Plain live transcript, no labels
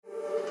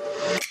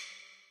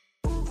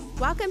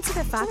Welcome to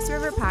the Fox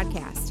River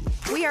Podcast.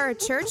 We are a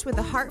church with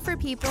a heart for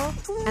people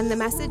and the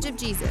message of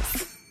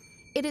Jesus.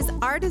 It is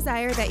our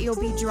desire that you'll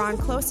be drawn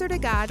closer to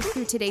God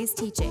through today's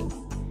teaching.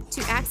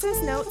 To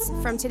access notes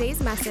from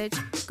today's message,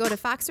 go to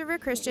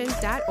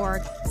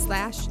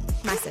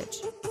foxriverchristian.org/message.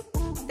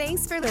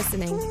 Thanks for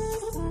listening.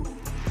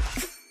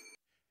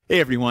 Hey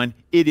everyone,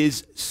 it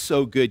is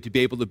so good to be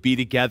able to be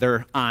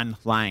together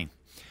online.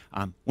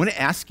 I want to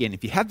ask you, and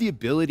if you have the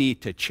ability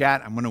to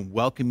chat, I want to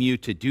welcome you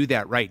to do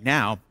that right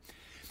now.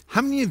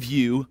 How many of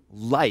you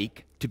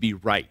like to be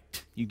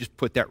right? You just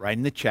put that right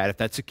in the chat if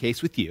that's the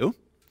case with you.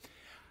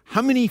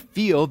 How many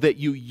feel that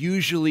you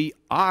usually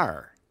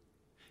are?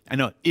 I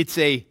know it's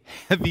a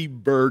heavy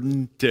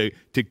burden to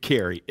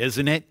carry,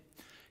 isn't it?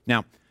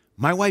 Now,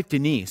 my wife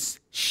Denise,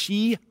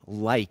 she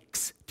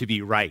likes to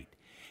be right,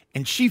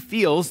 and she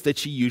feels that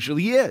she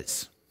usually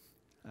is.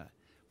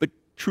 But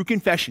true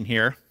confession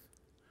here,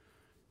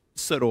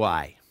 so do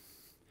I.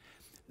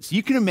 So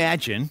you can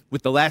imagine,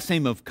 with the last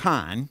name of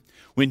Khan,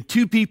 when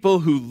two people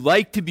who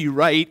like to be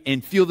right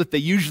and feel that they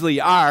usually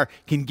are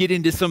can get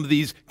into some of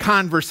these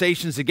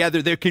conversations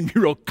together, there can be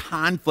real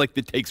conflict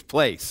that takes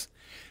place.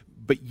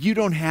 But you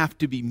don't have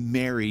to be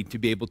married to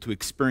be able to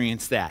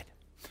experience that.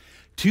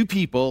 Two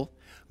people,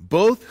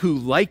 both who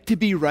like to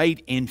be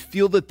right and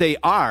feel that they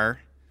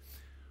are,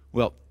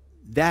 well,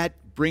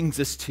 that brings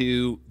us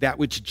to that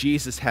which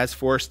Jesus has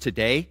for us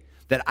today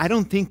that I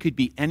don't think could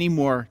be any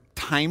more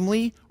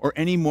timely or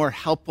any more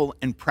helpful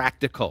and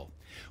practical,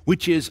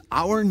 which is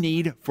our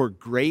need for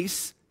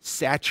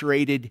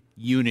grace-saturated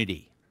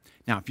unity.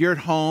 Now, if you're at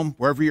home,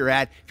 wherever you're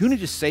at, if you want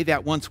to just say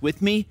that once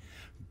with me,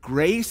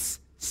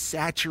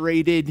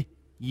 grace-saturated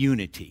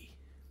unity.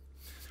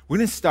 We're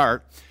going to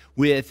start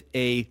with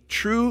a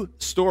true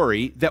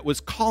story that was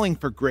calling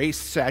for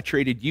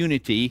grace-saturated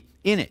unity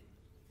in it.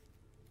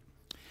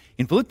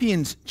 In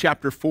Philippians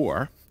chapter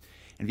 4,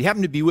 and if you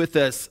happen to be with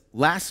us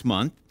last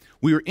month,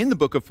 we were in the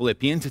book of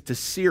Philippians. It's a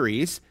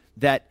series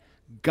that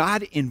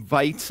God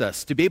invites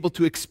us to be able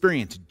to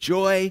experience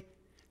joy,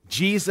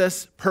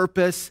 Jesus,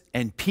 purpose,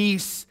 and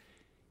peace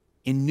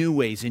in new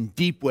ways, in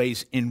deep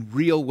ways, in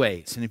real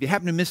ways. And if you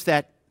happen to miss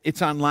that,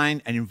 it's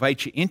online. I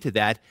invite you into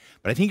that.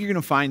 But I think you're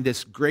going to find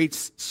this great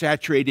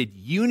saturated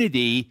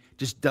unity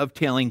just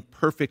dovetailing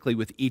perfectly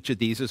with each of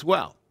these as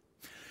well.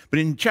 But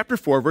in chapter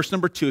 4, verse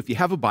number 2, if you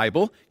have a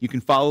Bible, you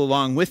can follow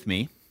along with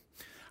me.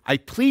 I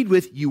plead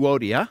with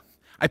Euodia,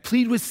 I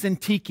plead with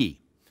Syntyche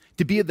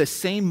to be of the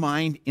same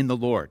mind in the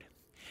Lord.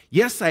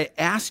 Yes, I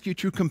ask you,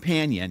 true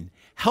companion,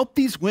 help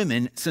these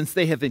women since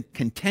they have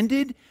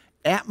contended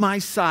at my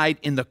side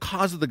in the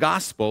cause of the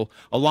gospel,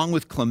 along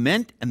with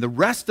Clement and the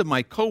rest of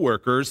my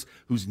co-workers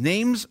whose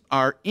names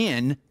are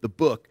in the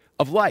book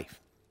of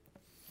life.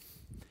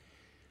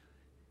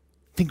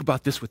 Think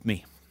about this with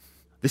me.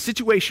 The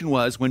situation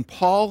was when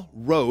Paul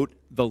wrote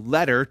the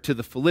letter to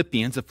the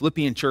Philippians, the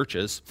Philippian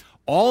churches,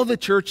 all the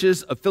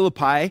churches of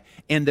Philippi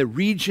and the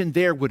region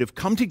there would have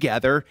come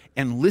together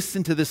and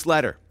listened to this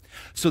letter.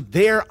 So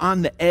they're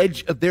on the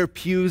edge of their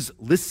pews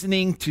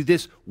listening to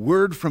this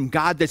word from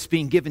God that's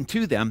being given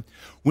to them,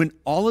 when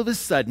all of a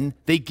sudden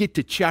they get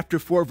to chapter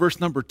 4,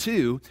 verse number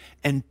 2,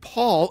 and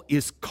Paul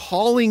is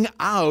calling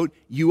out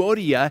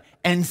Euodia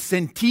and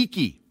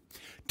Syntyche.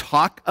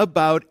 Talk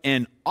about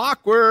an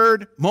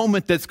awkward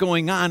moment that's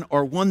going on,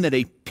 or one that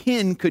a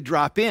pin could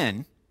drop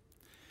in.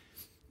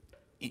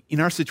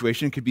 In our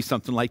situation, it could be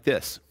something like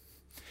this.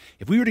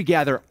 If we were to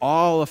gather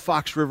all of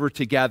Fox River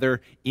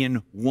together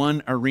in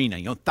one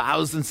arena,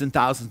 thousands and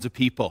thousands of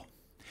people,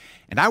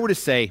 and I were to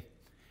say,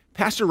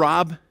 Pastor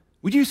Rob,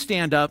 would you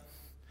stand up?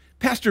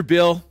 Pastor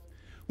Bill,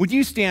 would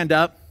you stand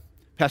up?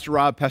 Pastor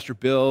Rob, Pastor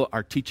Bill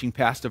are teaching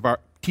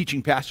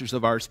pastors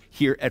of ours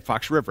here at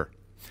Fox River.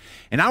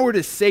 And I were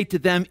to say to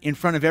them in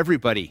front of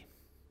everybody,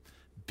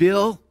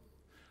 Bill,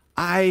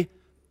 I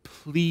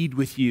plead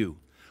with you.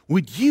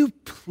 Would you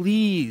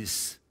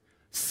please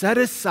set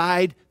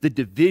aside the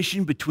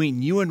division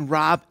between you and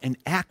Rob and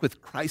act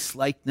with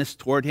Christ-likeness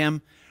toward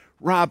him?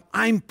 Rob,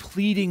 I'm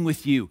pleading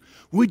with you.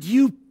 Would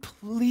you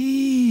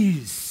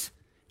please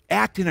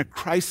act in a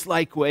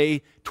Christ-like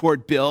way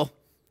toward Bill?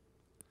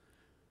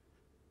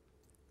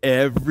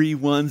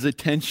 Everyone's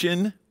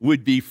attention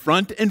would be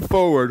front and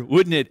forward,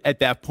 wouldn't it, at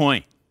that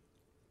point?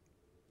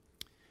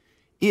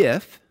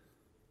 If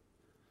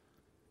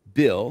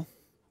Bill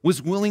was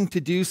willing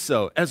to do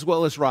so, as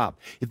well as Rob,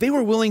 if they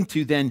were willing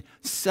to then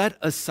set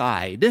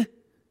aside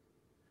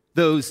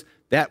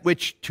that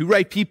which two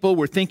right people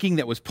were thinking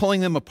that was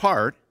pulling them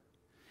apart,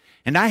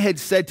 and I had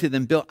said to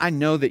them, Bill, I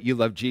know that you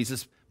love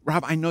Jesus.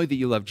 Rob, I know that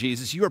you love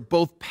Jesus. You are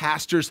both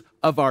pastors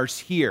of ours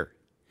here.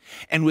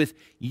 And with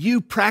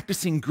you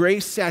practicing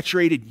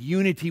grace-saturated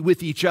unity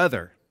with each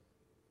other,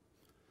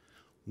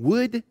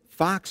 would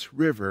Fox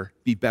River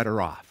be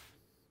better off?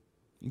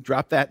 You can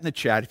drop that in the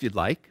chat if you'd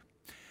like.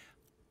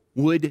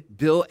 Would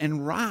Bill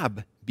and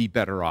Rob be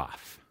better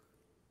off?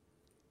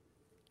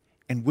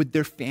 And would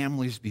their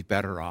families be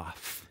better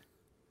off?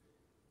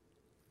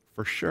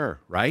 For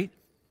sure, right?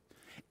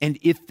 And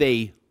if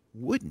they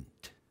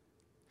wouldn't,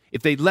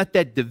 if they let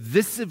that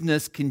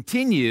divisiveness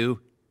continue,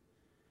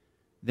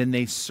 then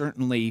they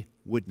certainly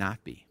would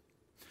not be.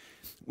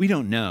 We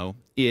don't know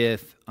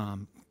if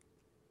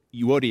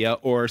Euodia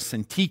or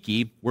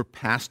Syntyche were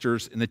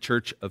pastors in the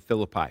church of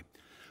Philippi.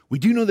 We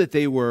do know that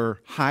they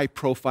were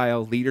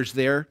high-profile leaders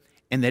there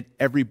and that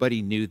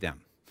everybody knew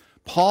them.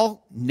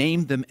 Paul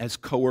named them as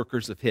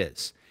co-workers of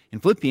his. In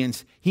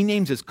Philippians, he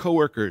names as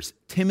co-workers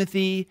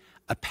Timothy,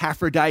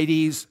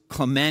 Epaphroditus,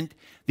 Clement.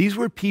 These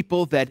were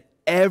people that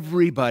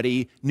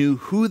everybody knew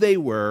who they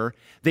were.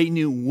 They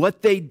knew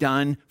what they'd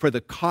done for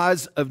the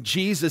cause of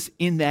Jesus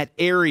in that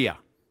area.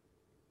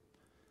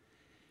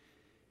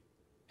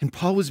 And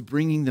Paul was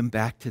bringing them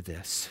back to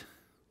this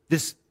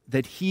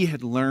that he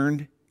had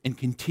learned and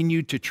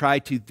continued to try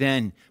to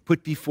then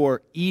put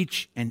before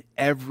each and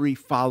every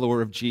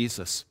follower of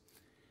Jesus,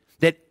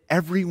 that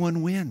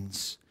everyone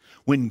wins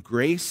when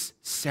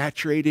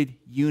grace-saturated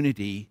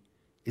unity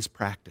is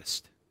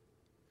practiced.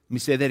 Let me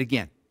say that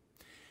again.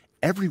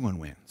 Everyone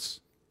wins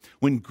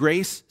when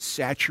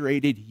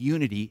grace-saturated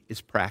unity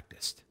is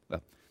practiced.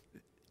 Well,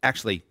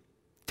 actually,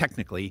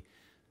 technically,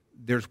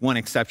 there's one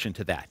exception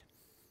to that.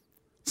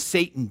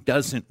 Satan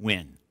doesn't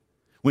win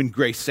when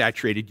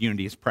grace-saturated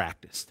unity is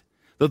practiced,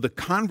 though the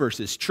converse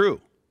is true.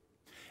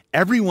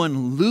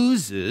 Everyone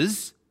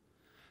loses.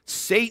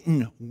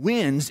 Satan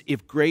wins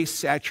if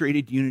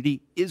grace-saturated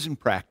unity isn't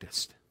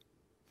practiced.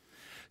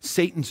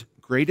 Satan's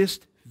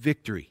greatest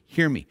victory,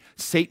 hear me,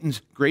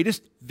 Satan's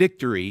greatest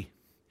victory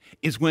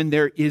is when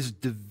there is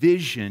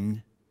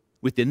division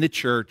within the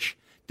church,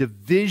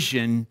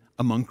 division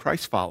among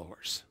Christ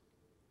followers.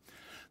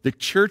 The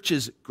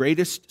church's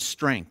greatest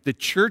strength, the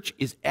church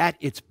is at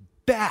its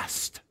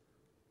best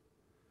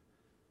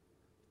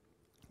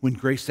when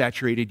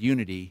grace-saturated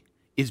unity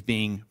is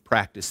being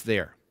practiced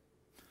there.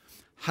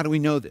 How do we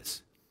know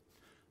this?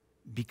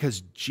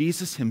 Because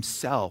Jesus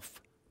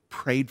himself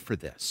prayed for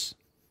this.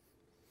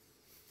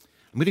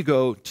 I'm going to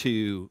go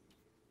to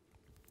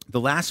the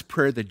last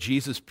prayer that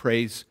Jesus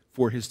prays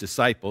for his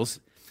disciples.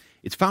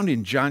 It's found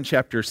in John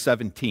chapter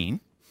 17.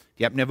 If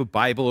you happen to have a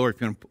Bible or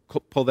if you want to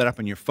pull that up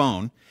on your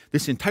phone,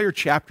 this entire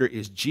chapter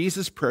is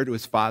Jesus' prayer to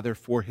his Father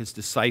for his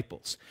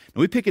disciples.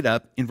 Now we pick it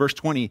up in verse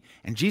 20,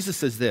 and Jesus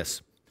says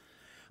this,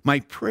 "My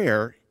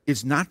prayer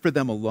is not for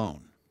them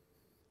alone.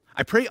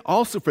 I pray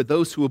also for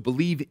those who will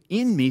believe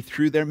in me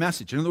through their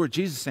message." In other words,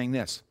 Jesus is saying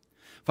this,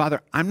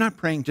 Father, I'm not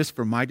praying just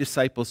for my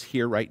disciples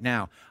here right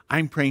now.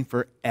 I'm praying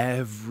for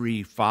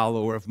every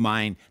follower of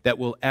mine that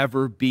will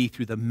ever be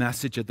through the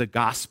message of the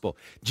gospel.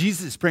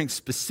 Jesus is praying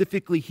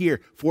specifically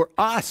here for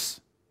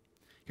us.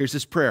 Here's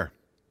his prayer,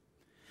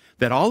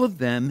 that all of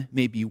them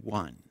may be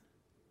one.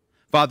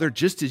 Father,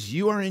 just as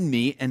you are in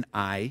me and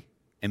I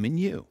am in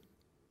you.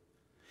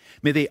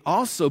 May they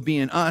also be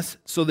in us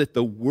so that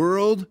the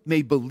world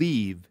may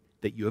believe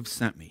that you have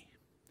sent me.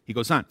 He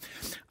goes on,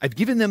 I've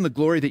given them the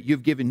glory that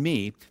you've given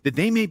me, that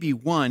they may be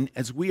one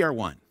as we are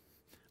one.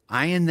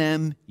 I and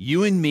them,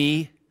 you and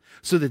me,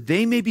 so that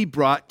they may be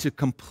brought to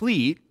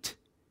complete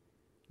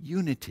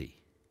unity.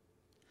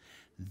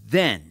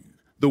 Then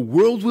the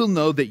world will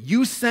know that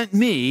you sent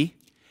me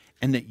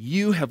and that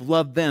you have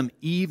loved them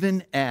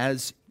even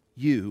as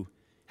you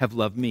have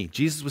loved me.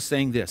 Jesus was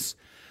saying this,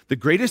 the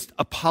greatest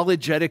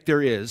apologetic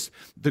there is,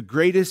 the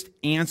greatest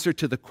answer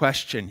to the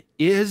question,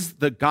 is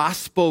the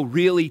gospel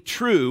really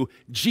true?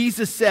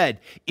 Jesus said,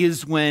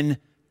 is when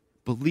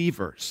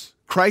believers,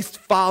 Christ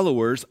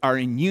followers are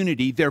in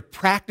unity, they're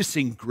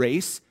practicing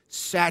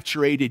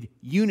grace-saturated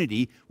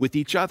unity with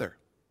each other.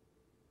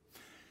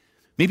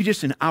 Maybe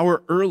just an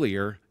hour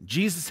earlier,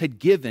 Jesus had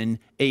given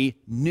a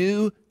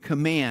new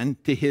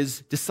command to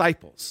his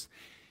disciples.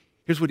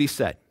 Here's what he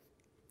said.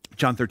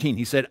 John 13,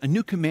 he said, a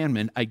new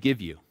commandment I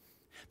give you,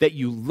 that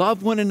you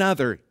love one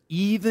another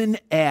even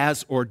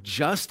as or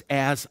just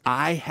as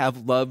I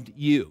have loved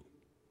you.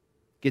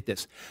 Get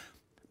this.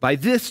 By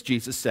this,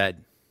 Jesus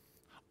said,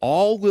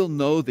 all will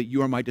know that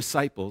you are my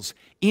disciples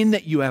in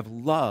that you have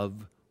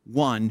love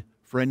one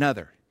for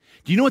another.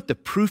 Do you know what the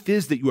proof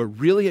is that you are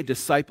really a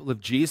disciple of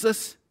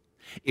Jesus?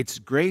 It's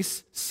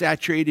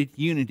grace-saturated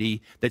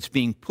unity that's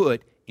being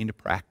put into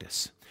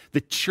practice. The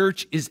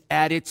church is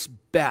at its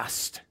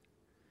best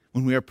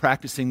when we are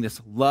practicing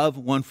this love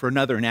one for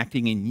another and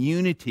acting in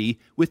unity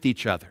with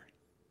each other.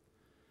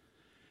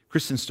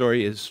 Kristen's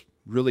story is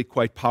really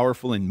quite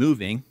powerful and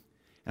moving,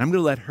 and I'm going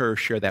to let her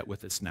share that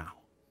with us now.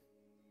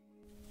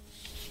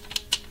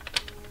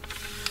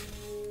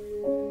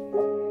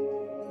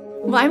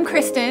 Well, I'm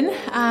Kristen.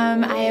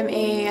 I am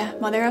a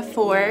mother of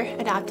 4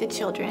 adopted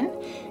children,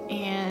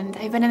 and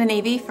I've been in the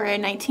Navy for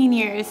 19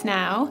 years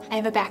now. I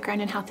have a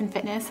background in health and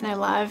fitness, and I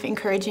love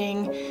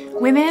encouraging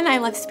women. I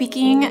love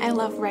speaking, I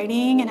love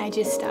writing, and I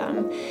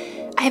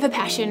have a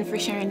passion for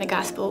sharing the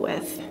gospel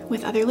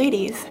with other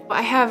ladies.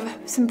 I have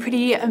some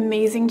pretty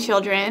amazing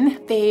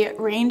children. They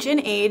range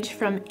in age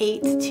from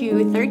 8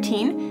 to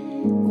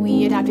 13.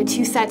 We adopted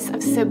 2 sets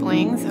of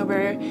siblings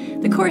over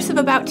the course of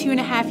about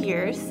 2.5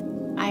 years.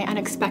 I I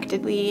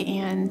unexpectedly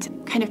and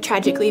kind of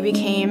tragically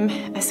became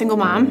a single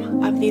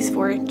mom of these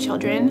 4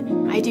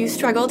 children. I do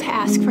struggle to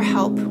ask for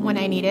help when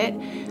I need it.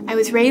 I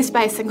was raised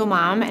by a single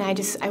mom, and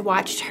I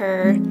watched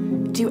her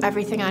do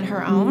everything on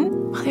her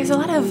own. Well, there's a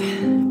lot of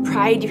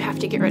pride you have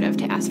to get rid of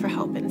to ask for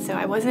help, and so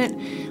I wasn't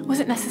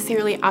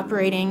necessarily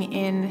operating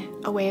in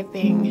a way of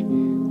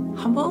being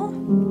humble.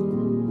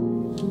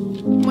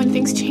 When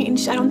things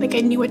changed, I don't think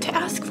I knew what to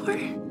ask for,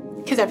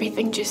 because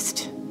everything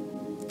just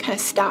kind of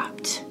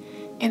stopped,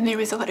 and there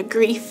was a lot of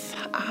grief,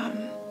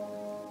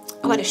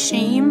 a lot of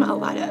shame, a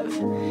lot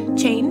of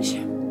change.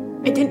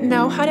 I didn't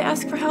know how to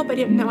ask for help. I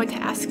didn't know what to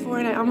ask for,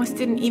 and I almost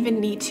didn't even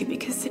need to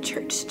because the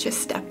church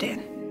just stepped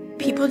in.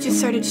 People just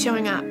started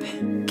showing up.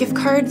 Gift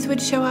cards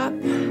would show up.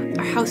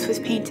 Our house was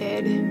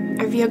painted.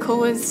 Our vehicle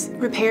was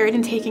repaired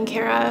and taken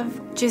care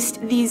of.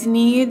 Just these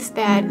needs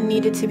that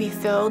needed to be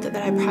filled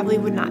that I probably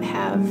would not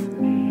have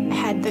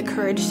had the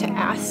courage to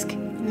ask,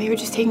 and they were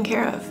just taken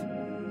care of.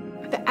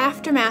 The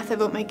aftermath of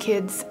what my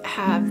kids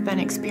have been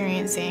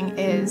experiencing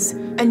is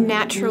a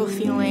natural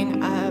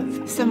feeling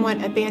of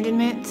somewhat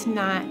abandonment,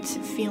 not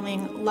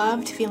feeling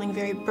loved, feeling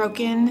very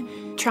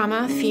broken,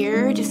 trauma,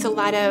 fear, just a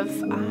lot of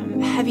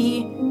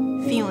heavy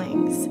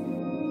feelings.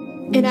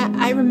 And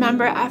I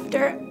remember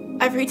after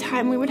every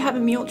time we would have a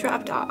meal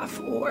dropped off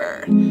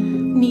or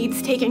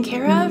needs taken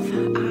care of,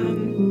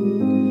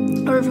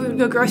 or if we would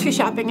go grocery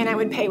shopping and I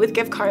would pay with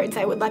gift cards,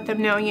 I would let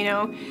them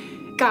know,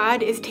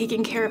 God is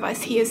taking care of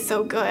us. He is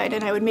so good.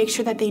 And I would make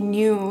sure that they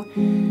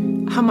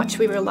knew how much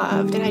we were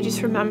loved. And I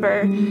just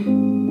remember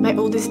my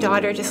oldest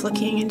daughter just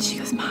looking, and she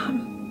goes,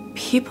 "Mom,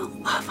 people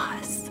love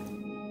us."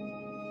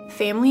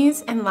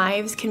 Families and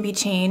lives can be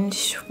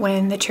changed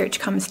when the church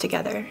comes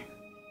together.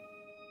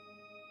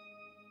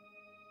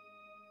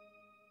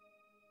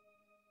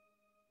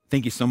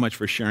 Thank you so much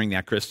for sharing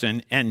that,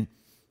 Kristen. And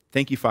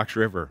thank you, Fox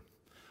River.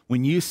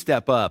 When you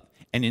step up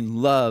and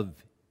in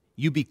love,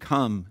 you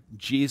become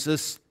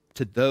Jesus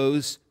to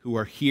those who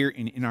are here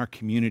and in our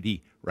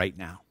community right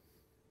now.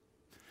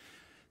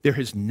 There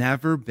has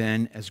never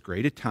been as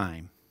great a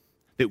time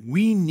that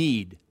we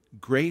need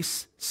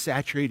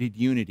grace-saturated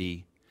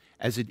unity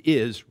as it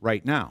is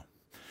right now.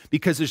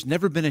 Because there's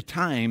never been a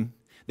time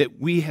that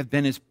we have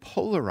been as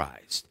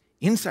polarized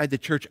inside the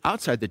church,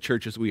 outside the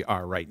church as we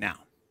are right now.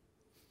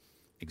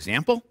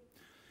 Example?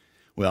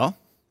 Well,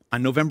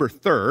 on November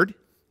 3rd,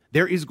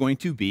 there is going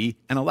to be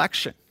an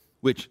election,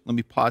 which, let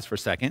me pause for a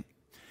second.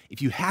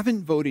 If you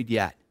haven't voted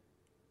yet,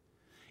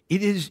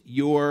 it is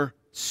your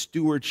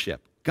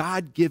stewardship,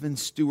 God-given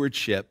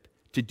stewardship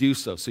to do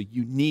so. So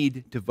you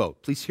need to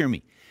vote. Please hear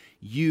me.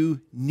 You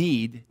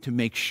need to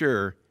make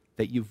sure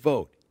that you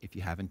vote if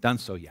you haven't done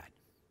so yet.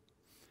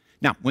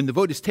 Now, when the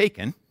vote is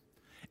taken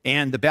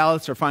and the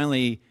ballots are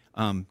finally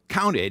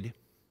counted,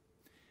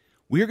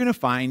 we're going to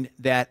find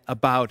that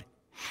about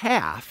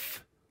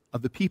half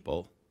of the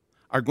people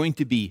are going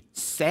to be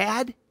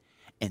sad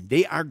and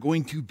they are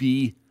going to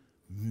be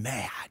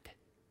mad.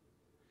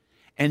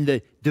 And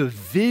the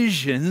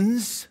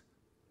divisions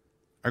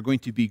are going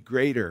to be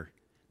greater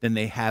than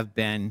they have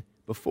been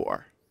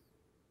before.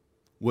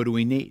 What do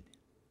we need?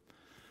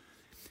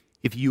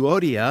 If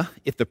Euodia,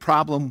 if the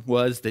problem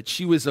was that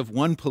she was of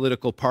one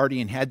political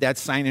party and had that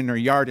sign in her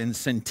yard, and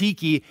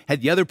Syntyche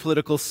had the other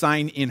political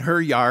sign in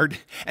her yard,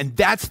 and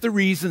that's the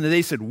reason that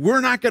they said,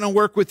 we're not going to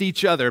work with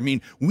each other. I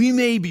mean, we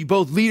may be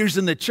both leaders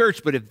in the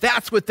church, but if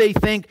that's what they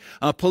think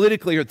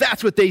politically, or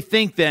that's what they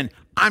think, then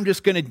I'm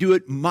just going to do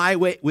it my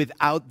way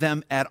without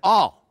them at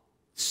all.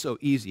 So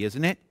easy,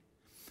 isn't it?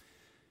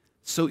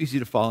 So easy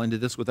to fall into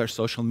this with our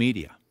social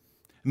media.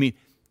 I mean,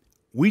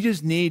 we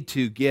just need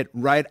to get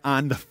right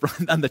on the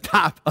front, on the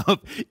top of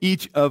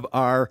each of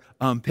our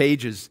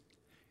pages,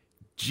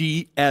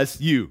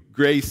 GSU,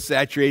 Grace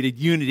Saturated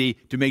Unity,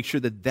 to make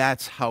sure that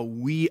that's how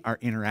we are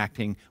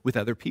interacting with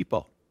other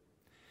people.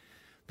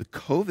 The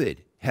COVID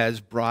has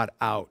brought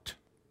out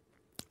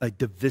a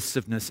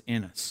divisiveness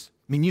in us.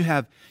 I mean, you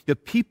have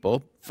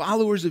people,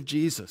 followers of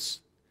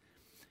Jesus,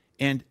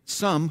 and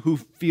some who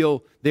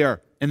feel they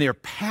are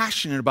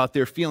passionate about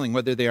their feeling,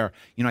 whether they are,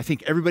 I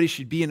think everybody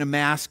should be in a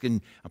mask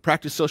and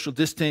practice social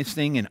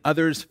distancing, and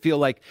others feel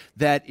like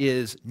that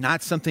is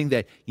not something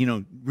that,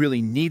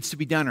 really needs to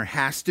be done or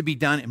has to be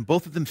done, and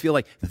both of them feel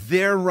like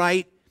they're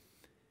right.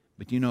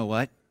 But you know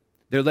what?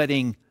 They're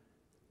letting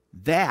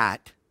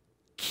that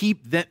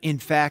keep them, in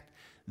fact,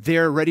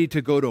 they're ready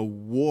to go to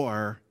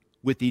war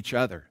with each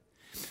other.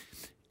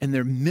 And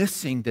they're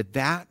missing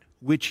that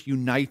which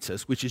unites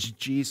us, which is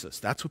Jesus.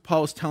 That's what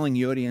Paul is telling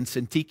Euodia and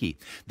Syntyche.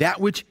 That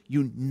which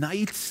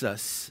unites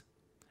us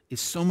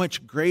is so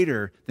much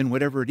greater than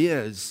whatever it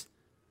is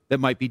that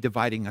might be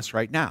dividing us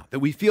right now. That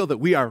we feel that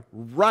we are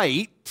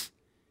right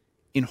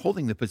in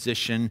holding the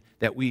position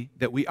that we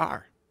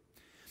are.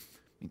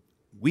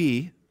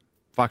 We,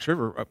 Fox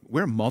River,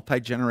 we're a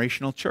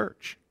multi-generational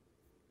church.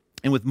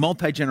 And with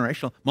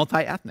multi-generational,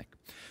 multi-ethnic.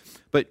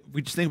 But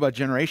we just think about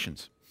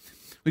generations.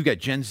 We've got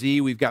Gen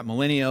Z, we've got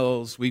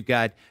millennials, we've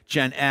got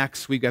Gen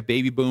X, we've got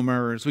baby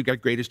boomers, we've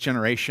got greatest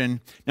generation.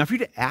 Now, if you're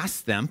to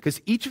ask them, because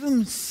each of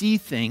them see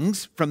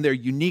things from their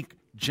unique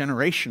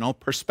generational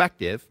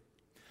perspective.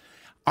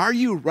 Are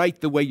you right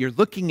the way you're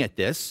looking at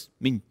this?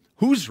 I mean,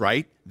 who's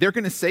right? They're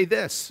going to say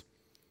this.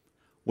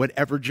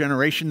 Whatever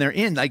generation they're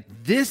in, like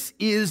this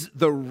is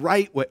the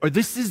right way, or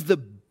this is the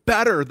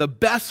better, the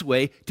best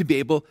way to be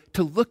able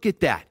to look at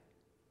that.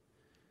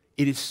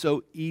 It is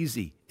so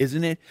easy,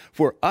 isn't it,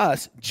 for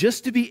us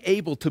just to be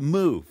able to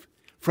move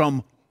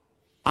from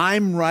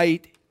I'm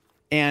right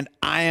and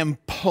I am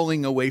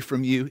pulling away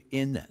from you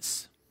in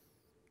this.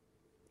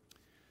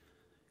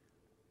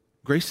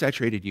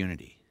 Grace-saturated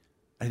unity.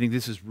 I think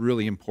this is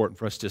really important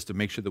for us just to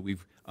make sure that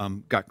we've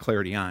got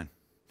clarity on.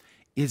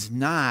 Is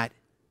not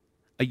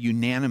a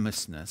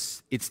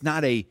unanimousness. It's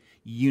not a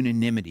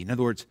unanimity. In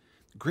other words,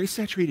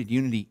 grace-saturated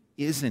unity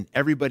isn't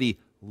everybody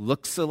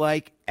looks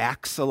alike,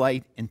 acts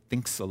alike, and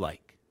thinks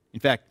alike. In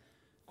fact,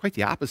 quite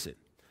the opposite.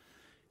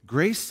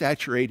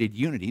 Grace-saturated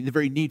unity, the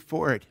very need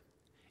for it,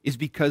 is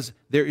because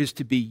there is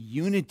to be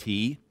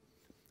unity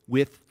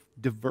with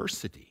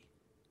diversity.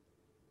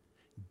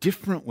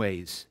 Different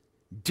ways,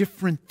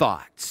 different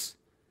thoughts,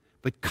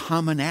 but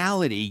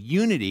commonality,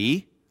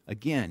 unity,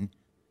 again,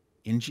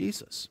 in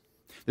Jesus.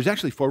 There's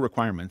actually 4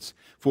 requirements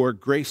for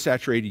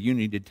grace-saturated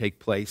unity to take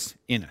place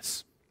in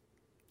us.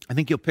 I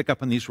think you'll pick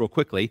up on these real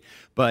quickly,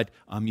 but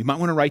you might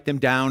want to write them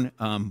down.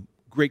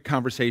 Great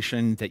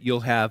conversation that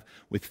you'll have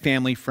with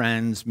family,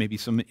 friends, maybe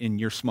some in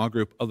your small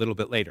group a little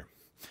bit later.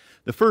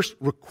 The first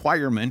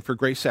requirement for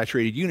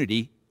grace-saturated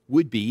unity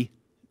would be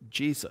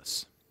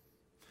Jesus.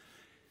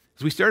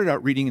 As we started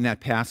out reading in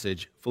that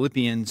passage,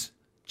 Philippians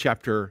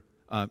chapter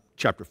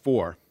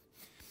 4,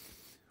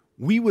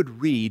 we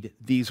would read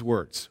these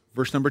words.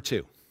 Verse number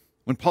 2,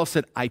 when Paul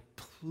said, I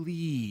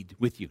plead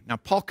with you. Now,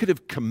 Paul could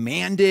have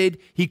commanded,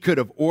 he could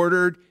have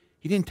ordered.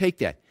 He didn't take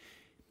that.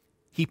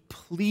 He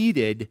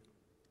pleaded,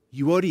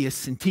 Euodia,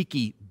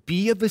 Syntyche,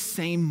 be of the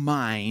same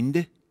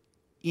mind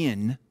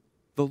in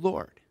the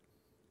Lord.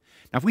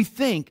 Now, if we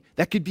think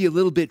that could be a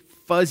little bit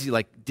fuzzy,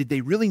 like, did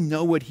they really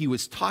know what he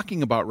was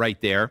talking about right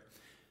there?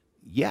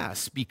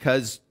 Yes,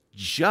 because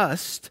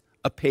just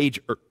a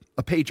page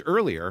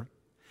earlier,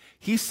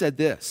 he said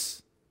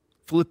this,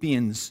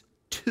 Philippians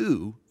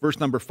 2, verse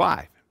number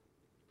 5.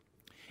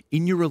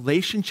 In your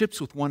relationships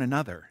with one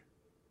another,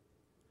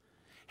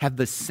 have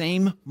the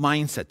same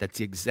mindset. That's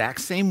the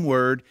exact same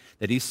word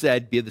that he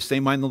said, be of the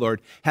same mind in the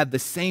Lord. Have the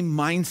same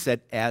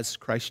mindset as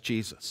Christ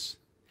Jesus.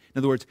 In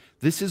other words,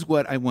 this is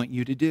what I want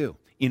you to do.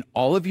 In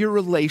all of your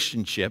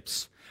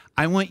relationships,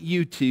 I want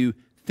you to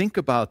think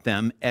about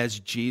them as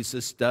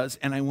Jesus does,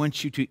 and I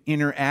want you to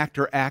interact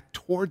or act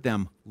toward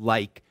them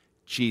like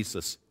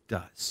Jesus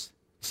does.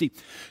 See,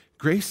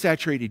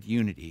 grace-saturated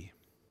unity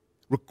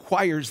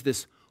requires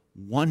this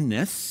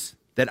oneness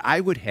that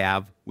I would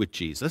have with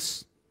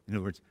Jesus. In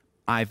other words,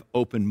 I've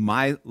opened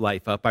my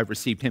life up. I've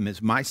received him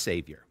as my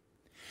Savior.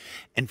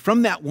 And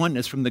from that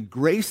oneness, from the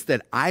grace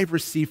that I've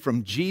received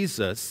from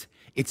Jesus,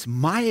 it's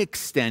my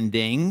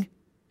extending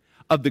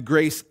of the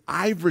grace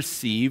I've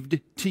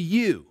received to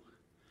you.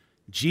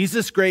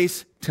 Jesus'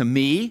 grace to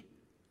me,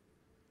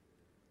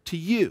 to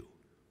you.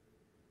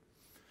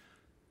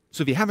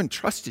 So if you haven't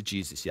trusted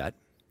Jesus yet,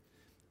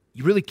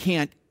 you really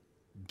can't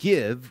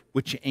give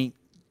what you ain't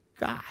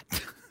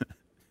got.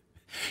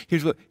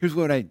 Here's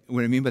what I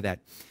mean by that.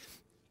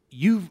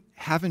 You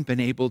haven't been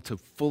able to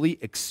fully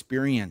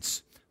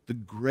experience the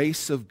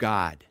grace of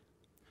God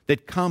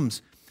that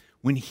comes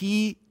when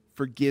he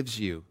forgives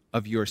you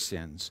of your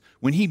sins,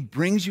 when he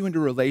brings you into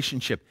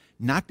relationship,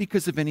 not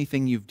because of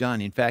anything you've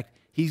done. In fact,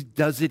 he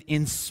does it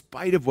in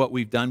spite of what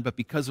we've done, but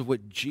because of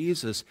what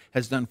Jesus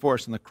has done for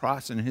us on the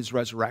cross and in his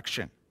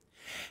resurrection.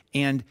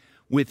 And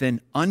with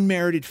an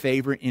unmerited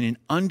favor, in an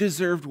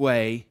undeserved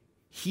way,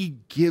 he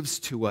gives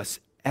to us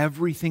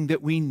everything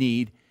that we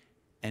need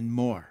and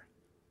more.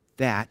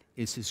 That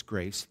is his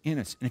grace in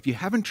us. And if you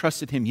haven't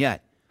trusted him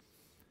yet,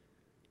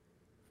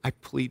 I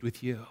plead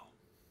with you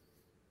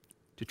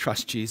to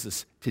trust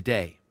Jesus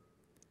today,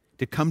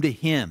 to come to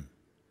him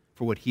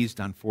for what he's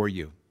done for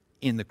you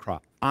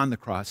on the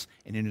cross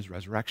and in his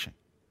resurrection.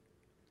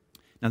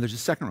 Now there's a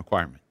second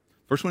requirement.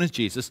 First one is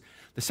Jesus.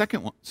 The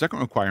second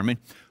requirement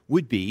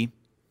would be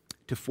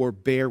to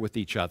forbear with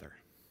each other.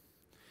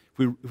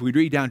 If we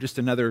read down just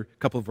another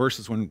couple of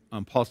verses when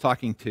Paul's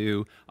talking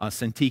to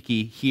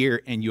Syntyche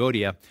here and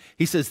Euodia,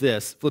 he says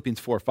this, Philippians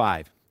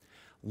 4:5.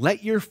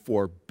 Let your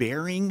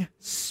forbearing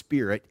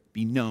spirit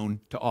be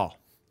known to all.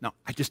 Now,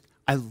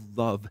 I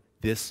love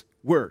this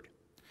word.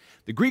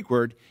 The Greek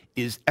word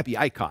is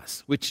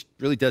epieikos, which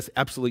really does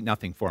absolutely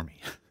nothing for me.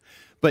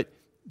 But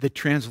the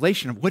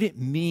translation of what it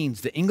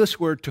means, the English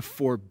word to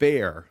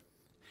forbear,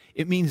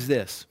 it means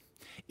this.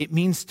 It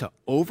means to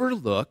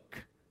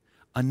overlook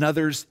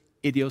another's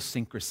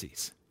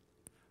idiosyncrasies.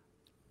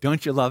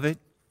 Don't you love it?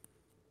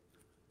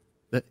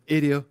 The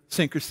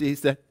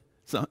idiosyncrasies that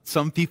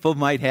some people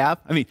might have.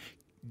 I mean,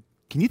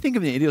 Can you think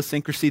of an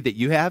idiosyncrasy that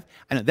you have?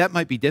 I know that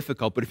might be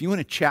difficult, but if you want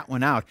to chat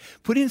one out,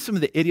 put in some of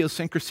the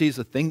idiosyncrasies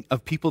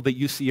of people that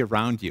you see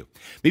around you.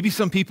 Maybe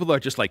some people are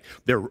just like,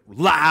 they're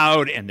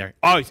loud and they're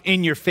always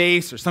in your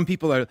face, or some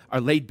people are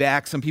laid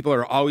back. Some people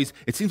are always,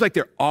 it seems like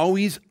they're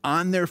always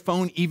on their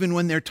phone, even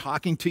when they're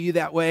talking to you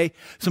that way.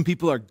 Some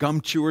people are gum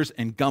chewers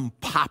and gum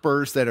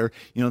poppers that are,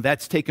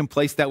 that's taking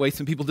place that way.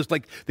 Some people just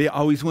like, they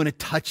always want to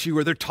touch you,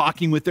 or they're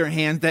talking with their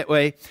hands that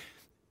way.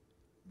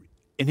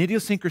 An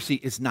idiosyncrasy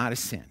is not a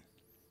sin.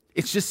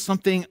 It's just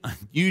something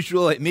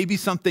unusual. It may be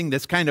something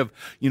that's kind of,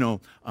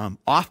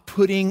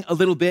 off-putting a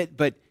little bit,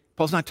 but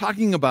Paul's not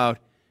talking about,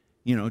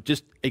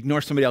 just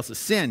ignore somebody else's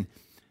sin.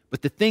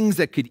 But the things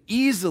that could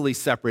easily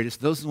separate us,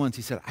 those are the ones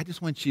he said, I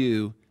just want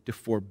you to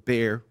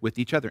forbear with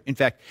each other. In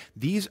fact,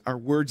 these are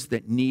words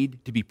that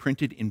need to be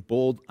printed in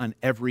bold on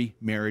every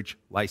marriage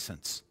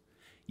license.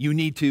 You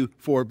need to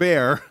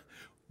forbear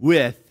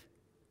with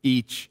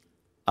each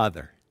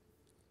other.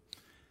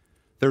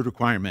 Third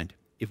requirement.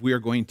 If we are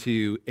going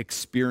to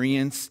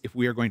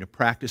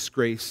practice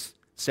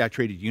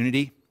grace-saturated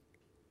unity,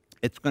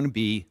 it's going to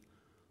be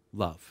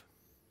love.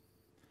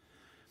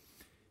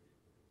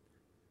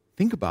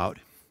 Think about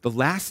the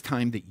last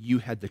time that you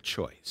had the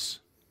choice.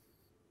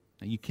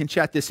 Now, you can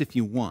chat this if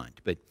you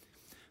want, but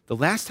the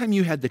last time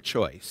you had the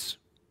choice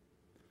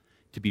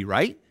to be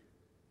right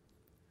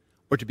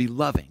or to be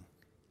loving,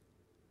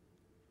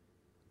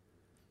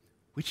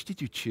 which did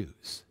you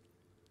choose?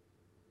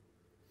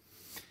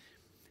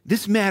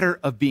 This matter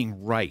of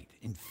being right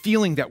and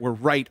feeling that we're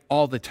right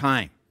all the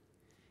time,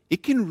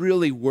 it can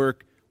really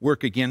work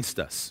against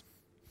us.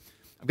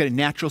 I've got a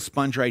natural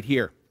sponge right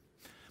here.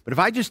 But if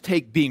I just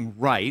take being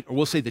right, or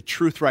we'll say the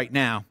truth right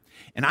now,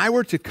 and I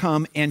were to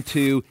come and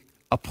to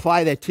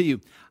apply that to you,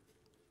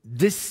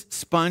 this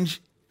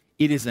sponge,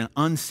 it is an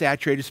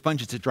unsaturated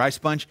sponge. It's a dry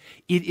sponge.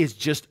 It is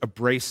just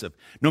abrasive.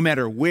 No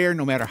matter where,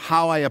 no matter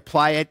how I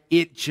apply it,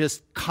 it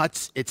just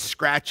cuts, it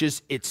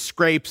scratches, it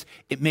scrapes.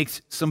 It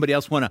makes somebody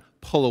else want to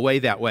pull away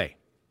that way.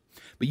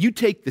 But you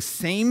take the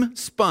same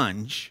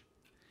sponge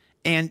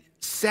and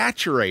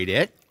saturate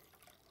it,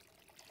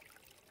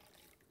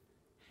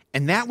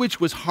 and that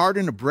which was hard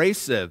and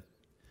abrasive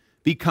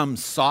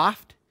becomes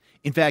soft.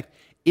 In fact,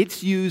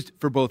 it's used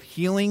for both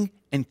healing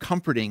and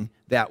comforting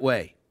that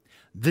way.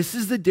 This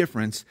is the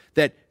difference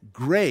that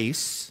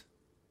grace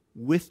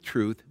with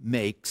truth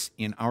makes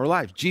in our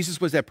lives.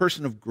 Jesus was that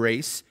person of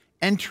grace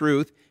and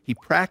truth. He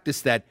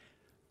practiced that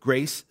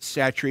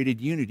grace-saturated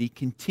unity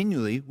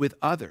continually with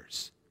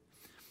others.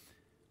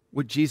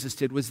 What Jesus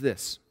did was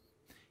this.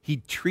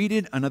 He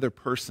treated another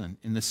person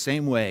in the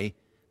same way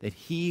that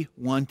he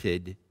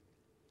wanted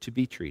to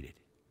be treated.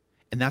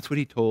 And that's what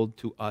he told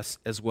to us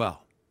as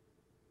well.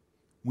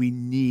 We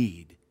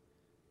need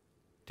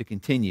to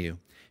continue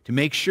to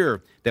make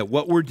sure that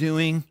what we're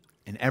doing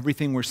and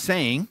everything we're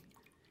saying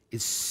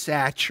is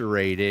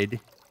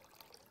saturated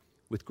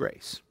with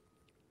grace.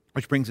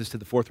 Which brings us to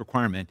the fourth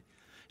requirement,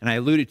 and I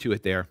alluded to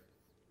it there,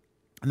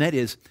 and that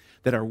is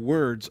that our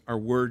words are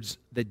words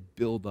that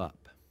build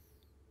up.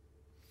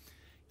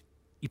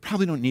 You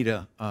probably don't need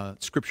a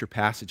scripture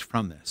passage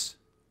from this,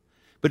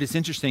 but it's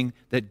interesting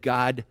that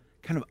God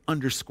kind of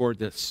underscored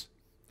this.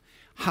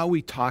 How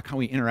we talk, how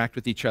we interact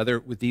with each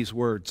other with these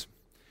words.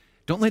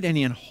 Don't let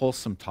any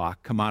unwholesome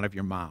talk come out of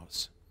your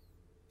mouths,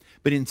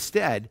 but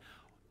instead,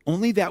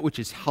 only that which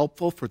is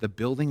helpful for the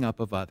building up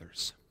of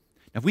others.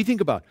 Now, if we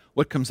think about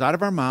what comes out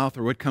of our mouth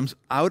or what comes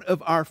out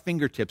of our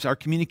fingertips, our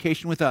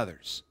communication with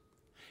others,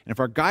 and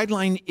if our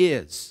guideline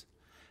is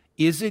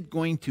it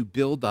going to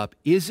build up?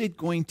 Is it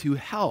going to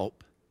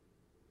help?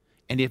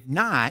 And if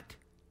not,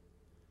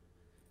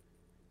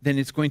 then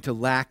it's going to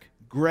lack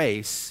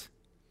grace,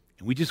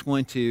 and we just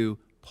want to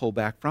pull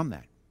back from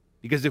that.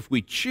 Because if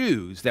we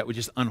choose that which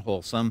is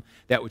unwholesome,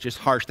 that which is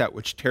harsh, that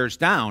which tears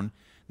down,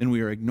 then we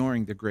are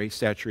ignoring the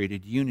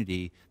grace-saturated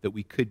unity that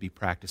we could be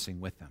practicing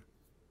with them.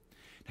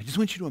 I just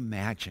want you to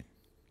imagine,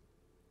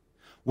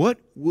 what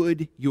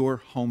would your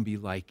home be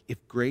like if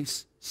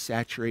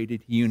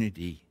grace-saturated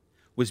unity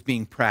was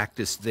being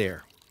practiced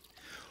there?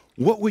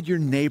 What would your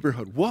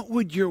neighborhood, what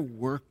would your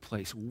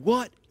workplace,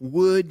 what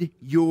would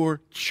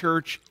your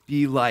church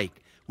be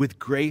like with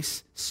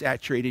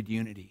grace-saturated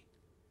unity?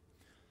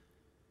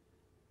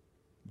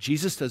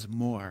 Jesus does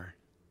more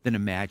than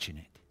imagine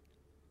it.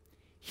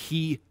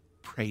 He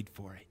prayed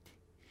for it.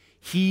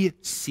 He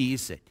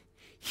sees it.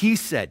 He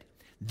said,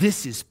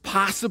 this is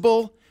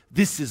possible,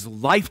 this is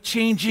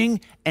life-changing,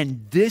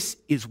 and this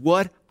is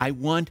what I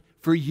want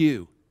for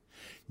you.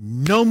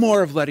 No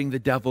more of letting the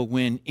devil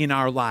win in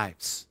our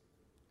lives.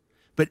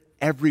 But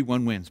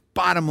everyone wins.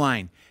 Bottom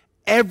line,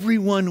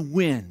 everyone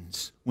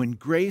wins when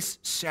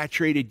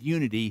grace-saturated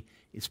unity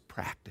is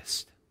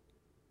practiced.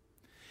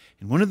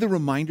 And one of the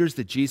reminders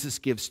that Jesus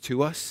gives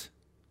to us,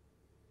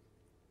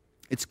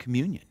 it's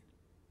communion.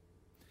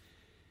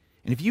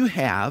 And if you've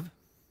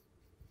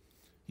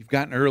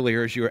gotten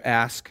earlier as you were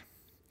asked,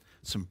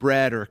 some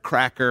bread or a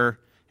cracker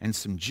and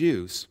some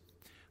juice,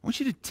 I want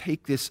you to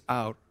take this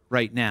out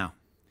right now.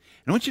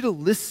 And I want you to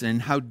listen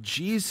how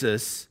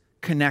Jesus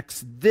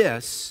connects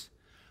this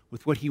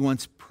with what he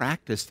once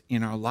practiced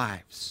in our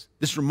lives.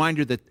 This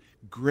reminder that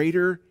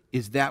greater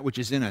is that which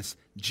is in us,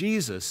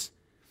 Jesus,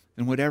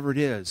 than whatever it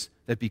is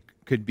that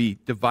could be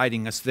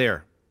dividing us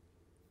there.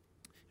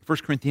 1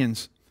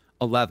 Corinthians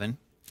 11,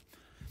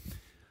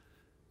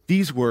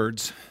 these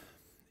words,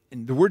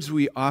 and the words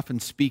we often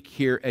speak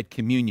here at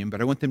communion, but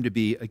I want them to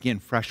be, again,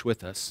 fresh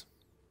with us.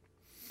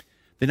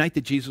 The night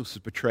that Jesus was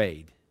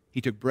betrayed,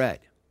 he took bread.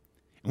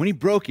 And when he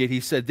broke it, he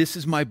said, "This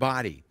is my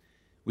body,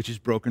 which is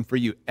broken for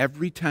you.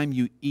 Every time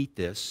you eat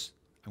this,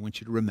 I want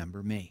you to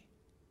remember me."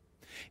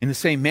 In the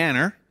same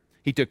manner,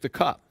 he took the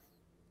cup.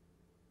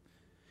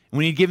 And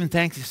when he had given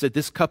thanks, he said,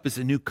 "This cup is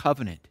a new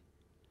covenant,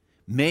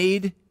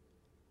 made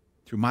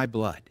through my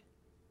blood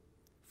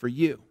for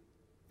you."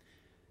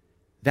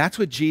 That's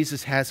what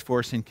Jesus has for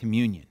us in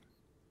communion.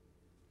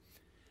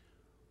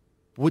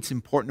 What's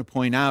important to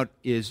point out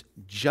is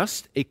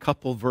just a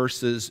couple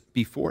verses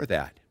before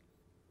that.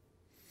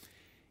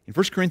 In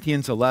 1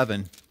 Corinthians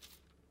 11,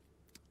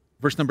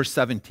 verse number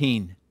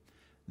 17,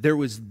 there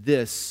was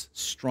this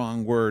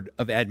strong word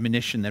of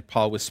admonition that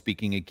Paul was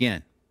speaking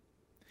again.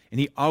 And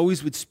he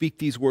always would speak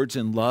these words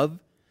in love,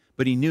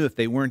 but he knew if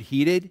they weren't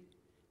heeded,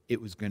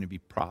 it was going to be a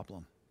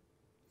problem.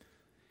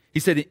 He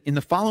said, "In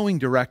the following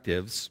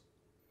directives,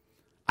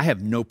 I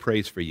have no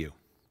praise for you.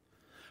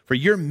 For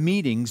your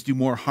meetings do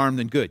more harm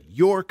than good."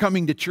 Your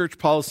coming to church,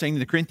 Paul is saying to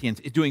the Corinthians,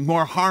 is doing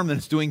more harm than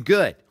it's doing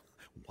good.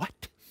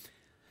 What?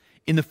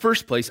 "In the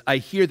first place, I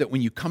hear that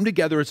when you come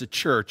together as a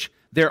church,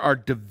 there are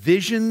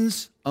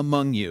divisions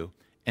among you,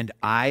 and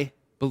I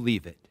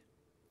believe it."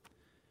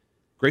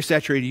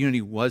 Grace-saturated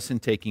unity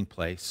wasn't taking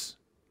place.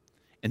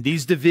 And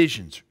these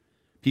divisions,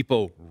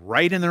 people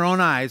right in their own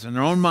eyes and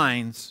their own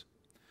minds,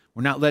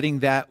 were not letting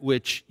that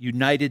which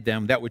united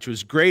them, that which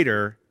was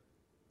greater,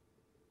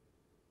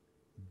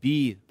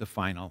 be the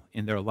final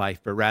in their life,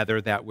 but rather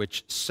that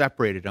which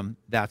separated them,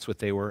 that's what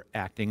they were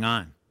acting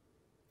on.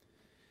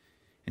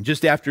 And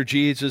just after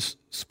Jesus'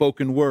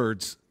 spoken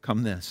words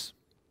come this: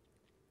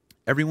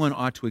 everyone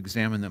ought to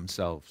examine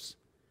themselves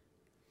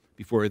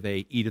before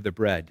they eat of the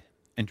bread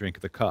and drink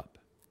of the cup.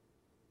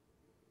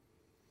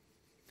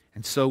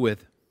 And so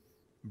with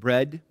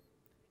bread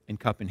and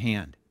cup in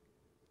hand,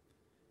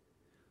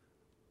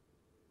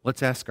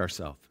 let's ask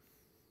ourselves,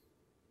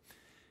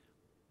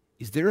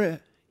 is there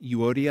a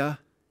Euodia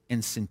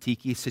and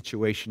Syntyche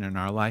situation in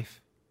our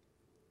life?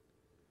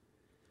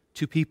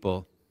 Two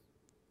people,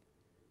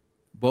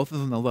 both of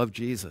them that love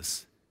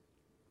Jesus,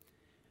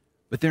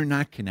 but they're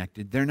not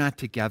connected. They're not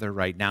together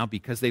right now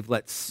because they've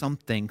let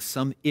something,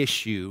 some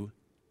issue,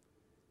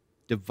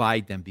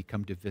 divide them,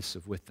 become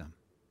divisive with them.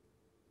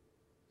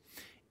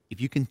 If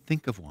you can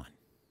think of one,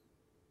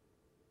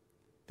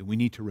 then we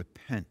need to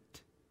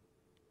repent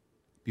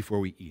before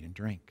we eat and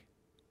drink.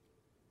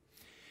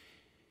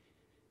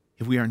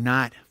 If we are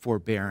not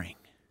forbearing,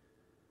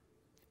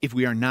 if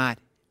we are not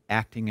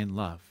acting in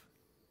love,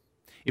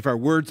 if our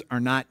words are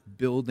not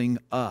building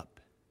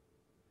up,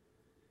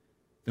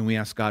 then we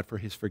ask God for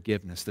his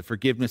forgiveness, the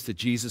forgiveness that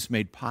Jesus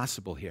made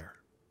possible here.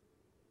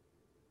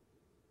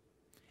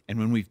 And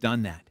when we've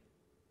done that,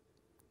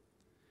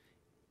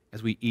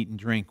 as we eat and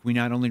drink, we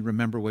not only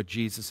remember what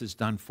Jesus has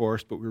done for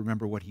us, but we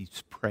remember what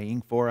he's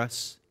praying for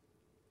us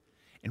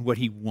and what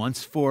he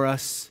wants for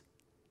us,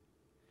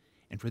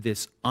 and for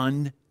this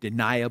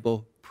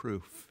undeniable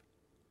proof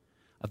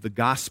of the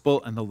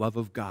gospel and the love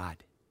of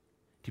God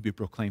to be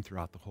proclaimed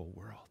throughout the whole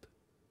world.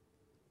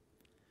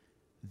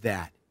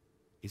 That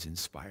is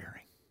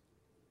inspiring.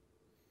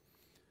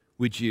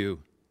 Would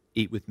you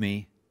eat with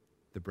me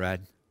the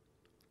bread?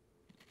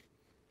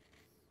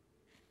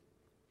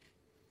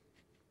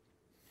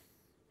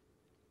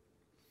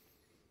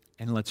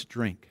 And let's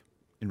drink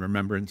in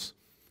remembrance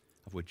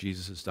of what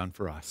Jesus has done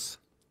for us.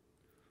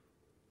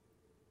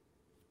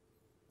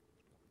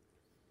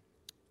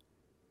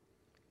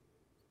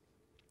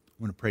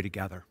 I want to pray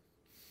together.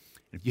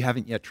 And if you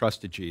haven't yet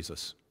trusted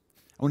Jesus,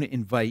 I want to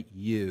invite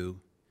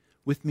you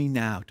with me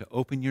now to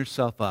open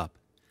yourself up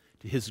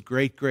to his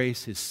great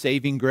grace, his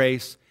saving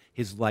grace,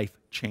 his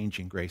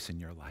life-changing grace in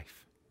your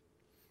life.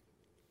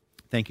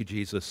 Thank you,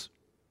 Jesus.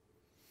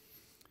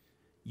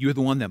 You're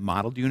the one that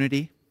modeled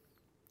unity.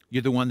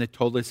 You're the one that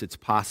told us it's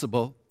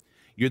possible.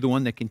 You're the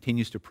one that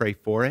continues to pray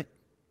for it.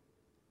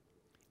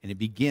 And it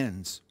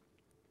begins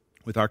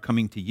with our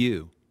coming to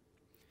you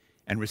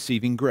and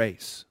receiving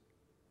grace,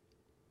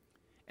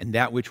 and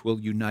that which will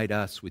unite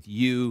us with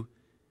you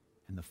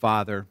and the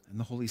Father and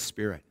the Holy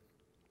Spirit.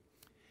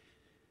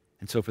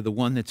 And so for the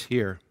one that's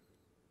here,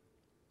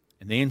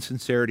 and they in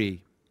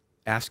sincerity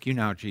ask you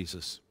now,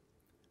 Jesus,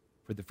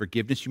 for the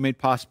forgiveness you made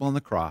possible on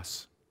the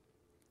cross,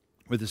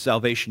 for the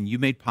salvation you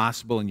made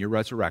possible in your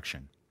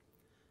resurrection,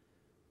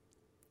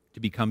 to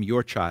become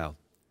your child,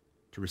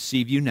 to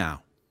receive you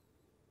now.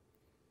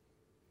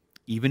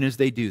 Even as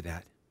they do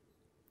that,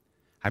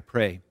 I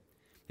pray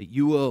that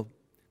you will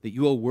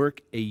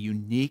work a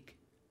unique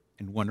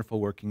and wonderful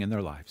working in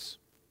their lives.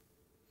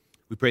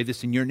 We pray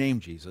this in your name,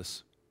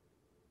 Jesus.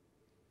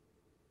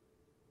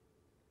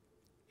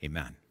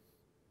 Amen.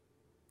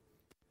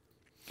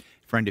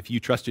 Friend, if you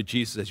trusted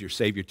Jesus as your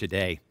Savior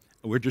today,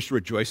 We're just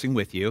rejoicing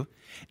with you.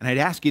 And I'd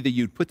ask you that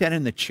you'd put that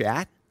in the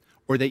chat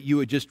or that you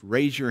would just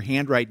raise your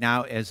hand right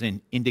now as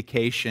an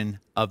indication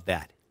of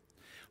that.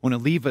 I want to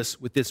leave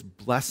us with this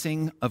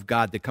blessing of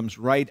God that comes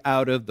right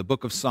out of the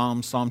book of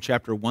Psalms, Psalm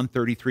chapter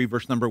 133,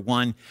 verse number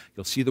 1.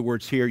 You'll see the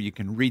words here. You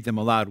can read them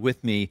aloud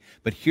with me.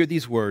 But hear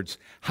these words: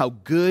 how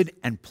good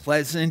and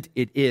pleasant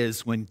it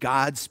is when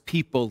God's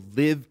people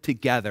live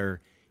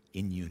together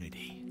in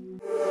unity.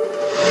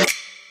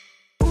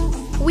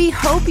 We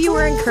hope you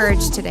were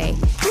encouraged today.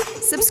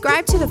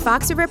 Subscribe to the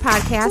Fox River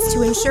Podcast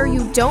to ensure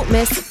you don't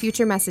miss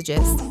future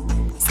messages.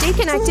 Stay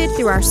connected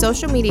through our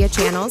social media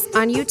channels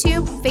on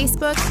YouTube,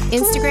 Facebook,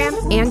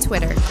 Instagram, and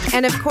Twitter.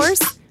 And of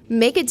course,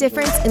 make a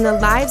difference in the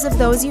lives of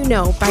those you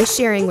know by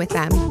sharing with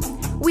them.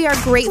 We are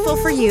grateful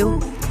for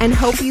you and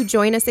hope you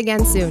join us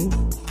again soon.